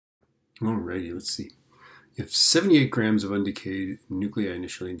Alrighty, let's see. You have 78 grams of undecayed nuclei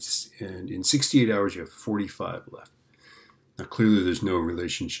initially, and in 68 hours you have 45 left. Now clearly there's no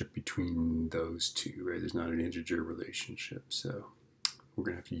relationship between those two, right? There's not an integer relationship, so we're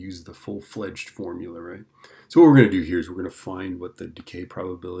going to have to use the full-fledged formula, right? So what we're going to do here is we're going to find what the decay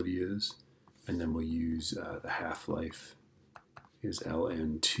probability is, and then we'll use the half-life is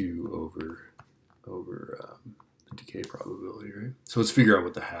ln2 over the decay probability, right? So let's figure out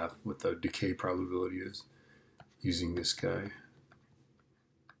what the decay probability is using this guy.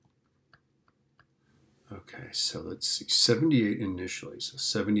 Okay, so let's see, 78 initially. So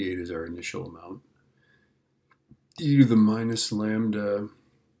 78 is our initial amount. E to the minus lambda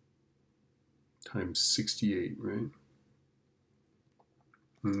times 68, right?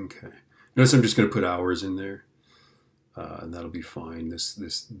 Okay. Notice I'm just going to put hours in there, and that'll be fine.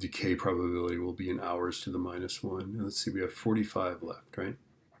 This decay probability will be in hours to the minus 1. And let's see, we have 45 left, right?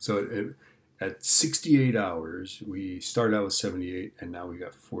 So at 68 hours, we started out with 78, and now we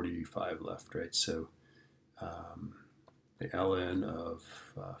got 45 left, right? So the ln of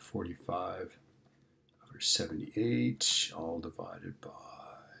 45 over 78, all divided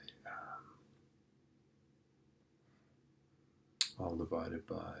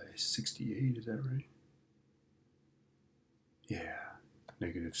by 68, is that right? Yeah,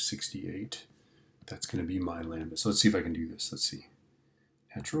 negative 68. That's going to be my lambda. So let's see if I can do this. Let's see.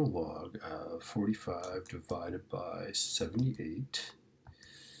 Natural log of 45 divided by 78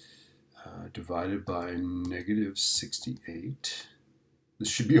 divided by negative 68. This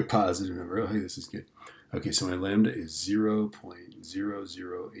should be a positive number. Oh, hey, this is good. Okay, so my lambda is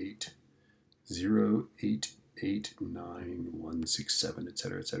 0.008088967,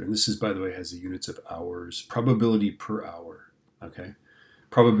 etc., etc. And this is, by the way, has the units of hours, probability per hour. Okay,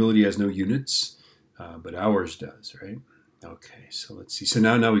 probability has no units, but hours does, right? Okay, so let's see. So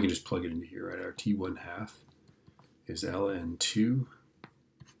now we can just plug it into here, right? Our T1 half is ln2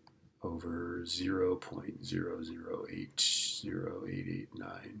 over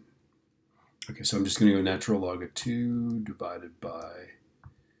 0.0080889. Okay, so I'm just going to go natural log of 2 divided by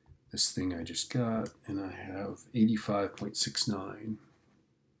this thing I just got, and I have 85.69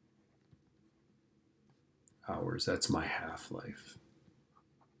 hours. That's my half-life.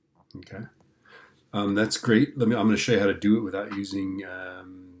 Okay, that's great. I'm going to show you how to do it without using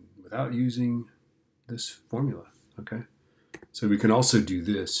this formula. Okay, so we can also do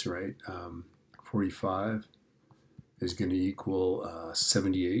this, right? 45 is going to equal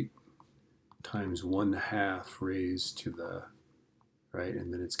 78 times 1/2 raised to the right,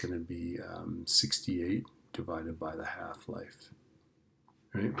 and then it's going to be 68 divided by the half-life,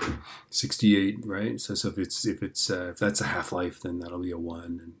 right? 68, right? So if that's a half-life, then that'll be a 1,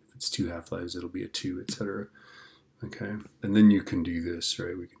 and if it's 2 half-lives, it'll be a 2, etc. Okay, and then you can do this,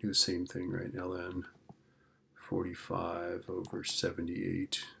 right? We can do the same thing, right? ln 45 over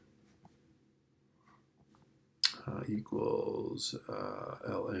 78 equals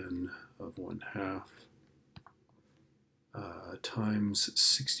ln of 1/2 times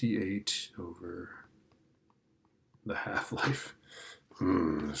 68 over the half-life.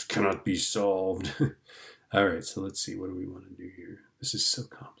 This cannot be solved. All right, so let's see. What do we want to do here? This is so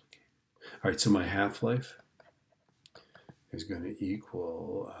complicated. All right, so my half-life is going to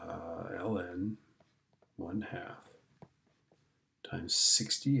equal ln 1/2 times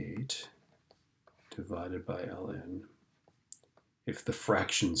 68 divided by ln. If the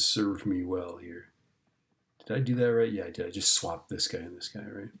fractions serve me well here. Did I do that right? Yeah, I did. I just swapped this guy and this guy,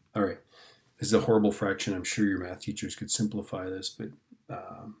 right? All right. This is a horrible fraction. I'm sure your math teachers could simplify this, but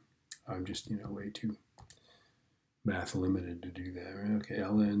I'm just, way too math limited to do that, right? Okay,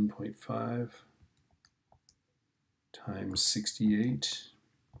 ln 0.5 times 68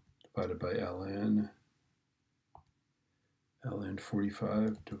 divided by ln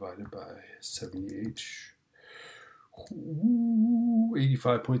 45 divided by 78.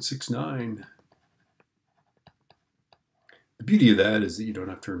 85.69. The beauty of that is that you don't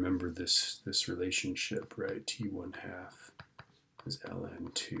have to remember this relationship, right? T1 half is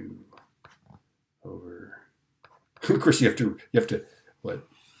ln2 over. Of course, you have to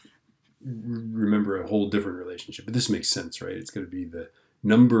remember a whole different relationship, but this makes sense, right? It's going to be the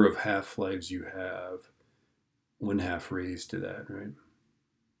number of half-lives you have, 1/2 raised to that, right?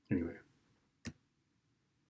 Anyway.